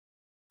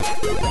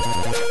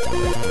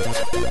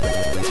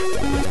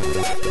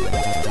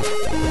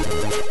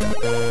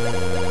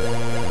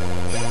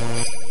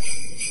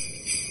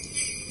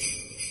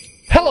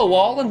Hello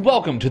all, and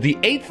welcome to the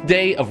 8th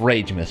day of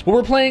Ragemas, where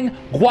we're playing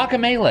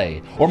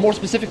Guacamelee, or more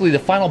specifically, the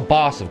final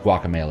boss of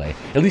Guacamelee.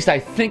 At least I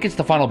think it's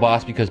the final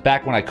boss, because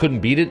back when I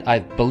couldn't beat it, I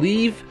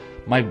believe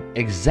my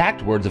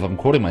exact words, if I'm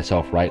quoting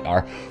myself right,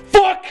 are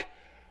FUCK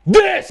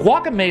this!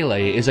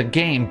 Guacamelee is a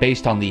game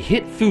based on the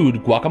hit food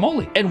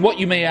guacamole. And what,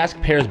 you may ask,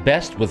 pairs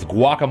best with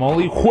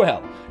guacamole?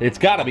 Well, it's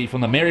gotta be from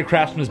the Merry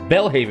Craftsman's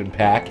Bellhaven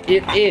pack.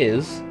 It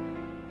is...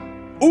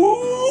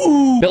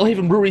 Ooh!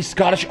 Bellhaven Brewery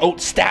Scottish Oat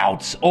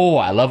Stouts. Oh,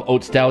 I love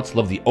oat stouts.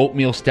 Love the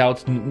oatmeal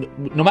stouts.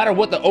 No matter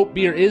what the oat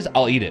beer is,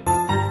 I'll eat it.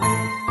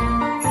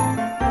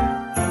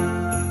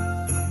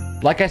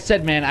 Like I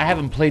said, man, I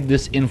haven't played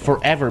this in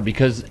forever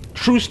because,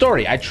 true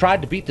story, I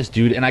tried to beat this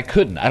dude and I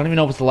couldn't. I don't even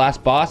know if it's the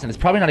last boss, and it's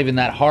probably not even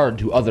that hard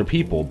to other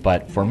people.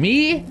 But for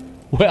me,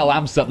 well,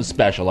 I'm something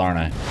special, aren't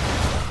I?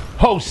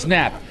 Oh,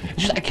 snap.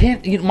 It's just, I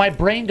can't, you know, my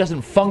brain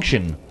doesn't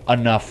function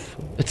enough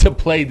to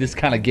play this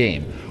kind of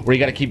game where you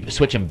gotta keep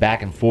switching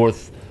back and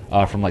forth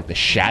from like the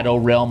Shadow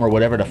Realm or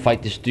whatever to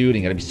fight this dude, and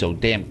you gotta be so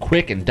damn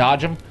quick and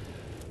dodge him.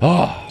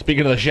 Oh,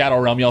 speaking of the Shadow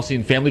Realm, y'all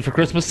seen Family for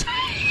Christmas?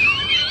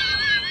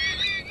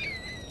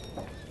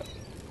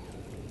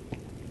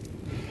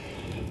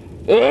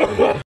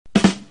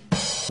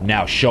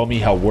 Now show me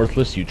how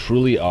worthless you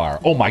truly are.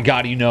 Oh my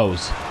god, he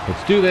knows.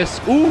 Let's do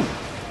this. Ooh.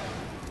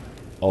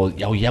 Oh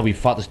yeah, we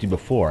fought this dude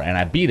before, and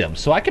I beat him,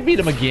 so I could beat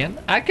him again.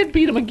 I could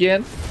beat him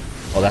again.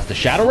 Oh, that's the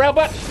Shadow Realm,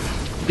 but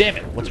damn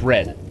it, what's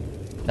red?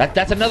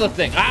 That's another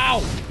thing.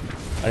 Ow!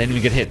 I didn't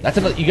even get hit. That's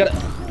another. You gotta.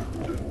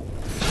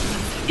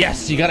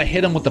 Yes, you gotta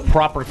hit him with the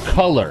proper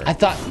color. I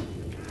thought.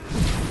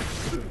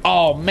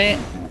 Oh man.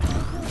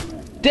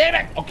 Damn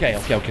it! Okay.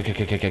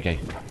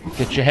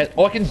 Get your head.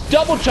 Oh, I can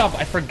double jump.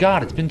 I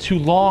forgot. It's been too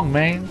long,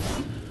 man.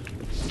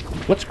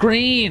 What's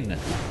green?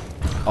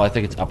 Oh, I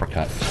think it's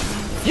uppercut.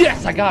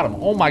 Yes, I got him.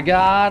 Oh my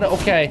god.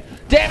 Okay.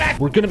 Damn it!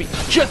 We're gonna be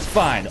just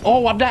fine.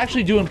 Oh, I'm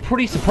actually doing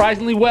pretty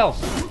surprisingly well.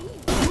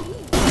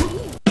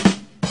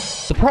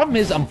 The problem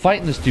is I'm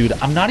fighting this dude.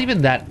 I'm not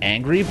even that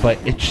angry, but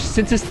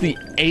since it's the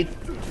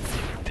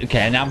 8th...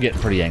 Okay, now I'm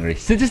getting pretty angry.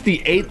 Since it's the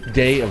 8th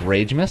day of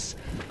Ragemas,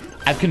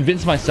 I've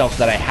convinced myself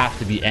that I have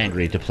to be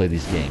angry to play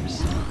these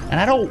games. And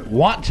I don't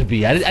want to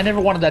be. I never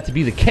wanted that to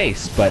be the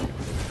case, but...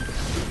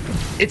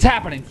 It's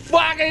happening.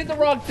 Fuck, I hit the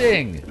wrong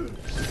thing!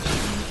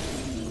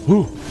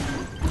 Ooh.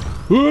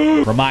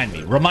 Remind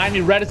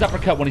me, red is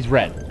uppercut when he's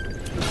red.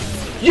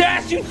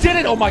 Yes, you did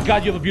it! Oh my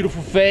god, you have a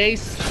beautiful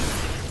face.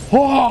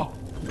 Oh!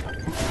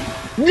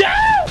 No!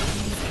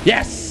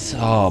 Yes!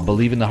 Oh,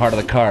 believe in the heart of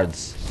the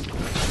cards.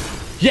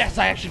 Yes,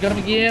 I actually got him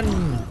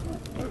again.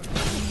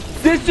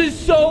 This is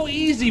so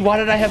easy. Why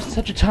did I have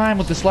such a time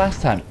with this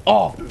last time?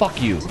 Oh,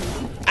 fuck you.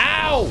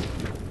 Ow!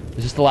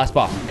 Is this the last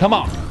boss? Come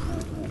on.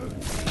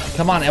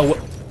 Come on.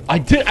 I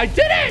did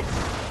it!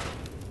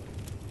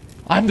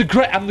 I'm the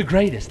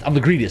greatest. I'm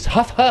the greatest.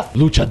 Huff, huff.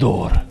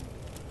 Luchador.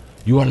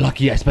 You are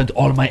lucky I spent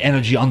all my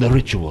energy on the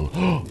ritual.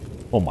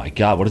 Oh my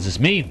god, what does this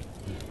mean?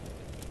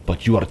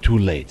 But you are too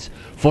late,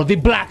 for the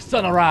Black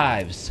Sun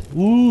arrives.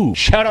 Ooh.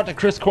 Shout out to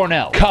Chris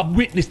Cornell. Come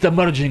witness the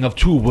merging of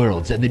two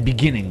worlds and the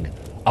beginning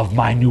of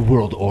my new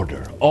world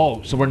order.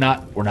 Oh, so we're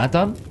not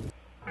done?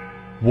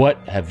 What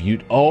have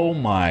you... Oh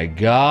my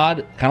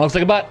god. Kinda looks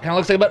like a butt. Kinda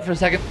looks like a butt for a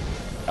second.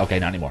 Okay,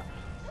 not anymore.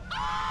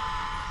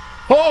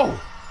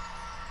 Oh!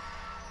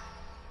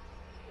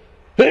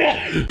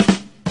 The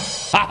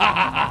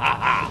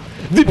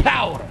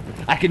power!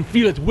 I can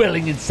feel it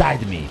welling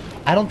inside me.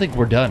 I don't think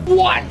we're done.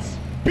 What?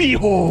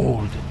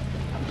 Behold!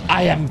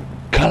 I am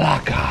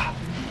Kalaka,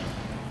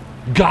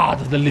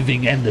 god of the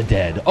living and the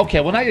dead. Okay,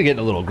 well now you're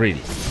getting a little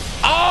greedy.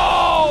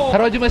 Oh! How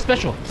do I do my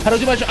special? How do I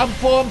do my... I'm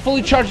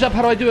fully charged up.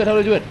 How do I do it? How do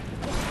I do it?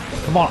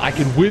 Come on, I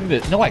can win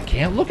this. No, I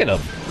can't. Look at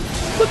him.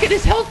 Look at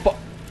his health bar.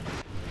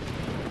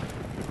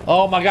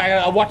 Oh my god,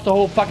 I watched the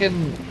whole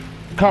fucking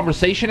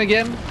conversation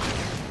again.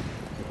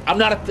 I'm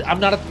not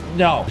a,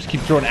 no. Just keep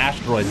throwing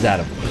asteroids at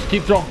him. Just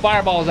keep throwing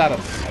fireballs at him.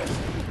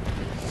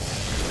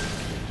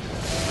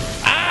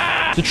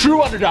 Ah! The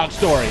true underdog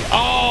story.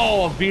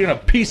 Oh, of being a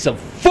piece of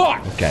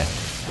fuck. Okay.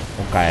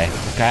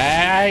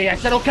 I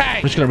said okay.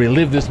 I'm just gonna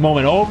relive this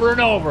moment over and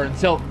over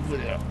until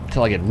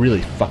I get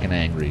really fucking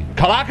angry.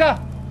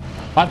 Kalaka,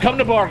 I'm coming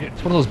to bargain.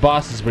 It's one of those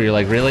bosses where you're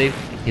like, really?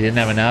 He didn't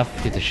have enough?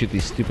 You get to shoot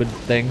these stupid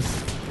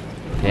things?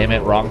 Damn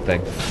it, wrong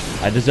thing.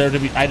 I deserve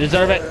it. I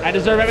deserve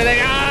everything.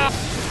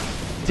 Ah!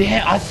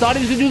 Damn, I thought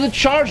he was gonna do the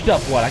charged up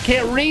one. I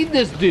can't read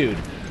this dude.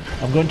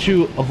 I'm going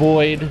to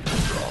avoid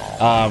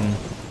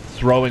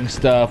throwing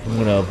stuff. I'm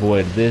gonna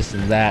avoid this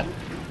and that.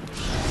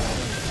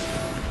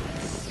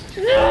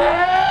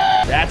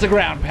 That's a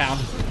ground pound.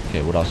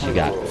 Okay, what else you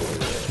got?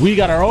 We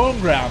got our own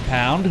ground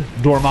pound.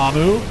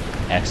 Dormammu.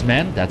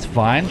 X-Men, that's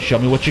fine. Show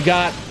me what you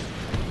got.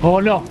 Oh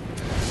no.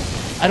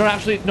 I don't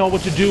actually know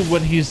what to do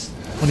when he's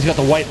got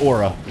the white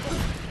aura.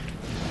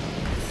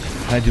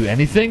 Can I do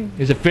anything?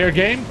 Is it fair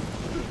game?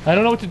 I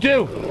don't know what to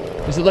do.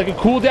 Is it like a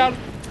cooldown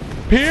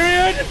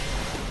period?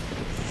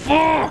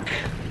 Fuck!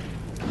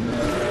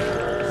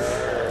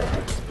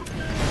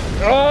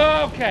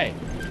 Okay.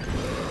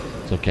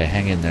 It's okay.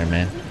 Hang in there,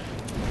 man.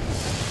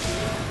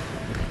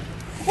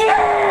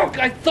 Fuck!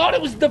 I thought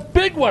it was the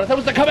big one. I thought it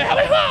was the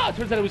Kamehameha.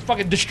 Turns out it was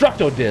fucking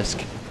Destructo Disc.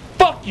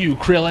 Fuck you,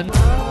 Krillin.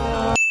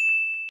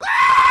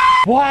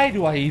 Why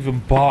do I even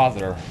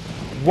bother?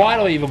 Why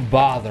do I even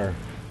bother?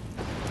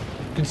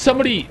 Can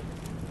somebody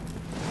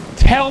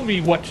tell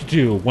me what to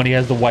do when he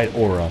has the white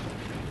aura?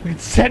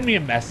 Send me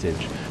a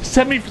message.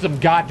 Send me some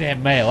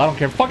goddamn mail. I don't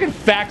care. Fucking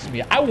fax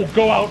me. I will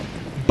go out,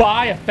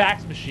 buy a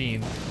fax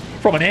machine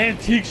from an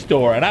antique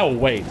store, and I will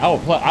wait. I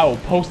will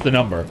post the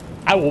number.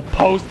 I will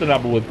post the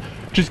number with...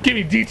 Just give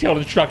me detailed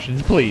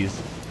instructions,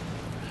 please.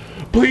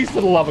 Please, for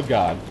the love of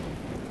God.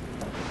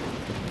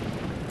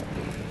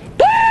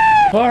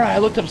 Alright, I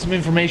looked up some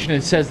information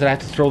and it says that I have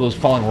to throw those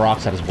falling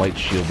rocks at his white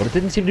shield, but it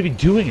didn't seem to be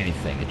doing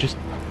anything.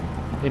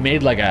 It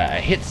made like a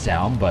hit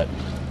sound, but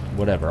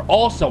whatever.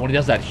 Also, when he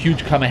does that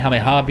huge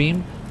Kamehameha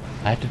beam,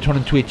 I have to turn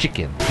into a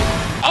chicken.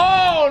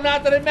 Oh,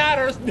 not that it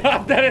matters.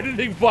 Not that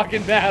anything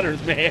fucking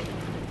matters, man.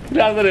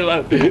 Not that it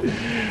matters.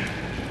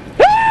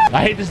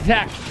 I hate this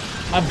attack.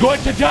 I'm going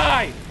to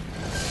die.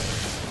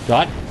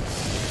 God.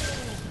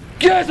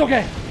 Yes,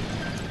 okay.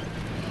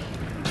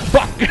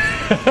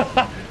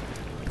 Fuck.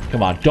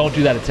 Come on, don't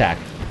do that attack.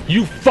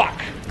 You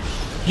fuck.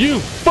 You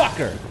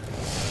fucker.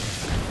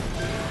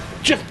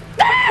 Just...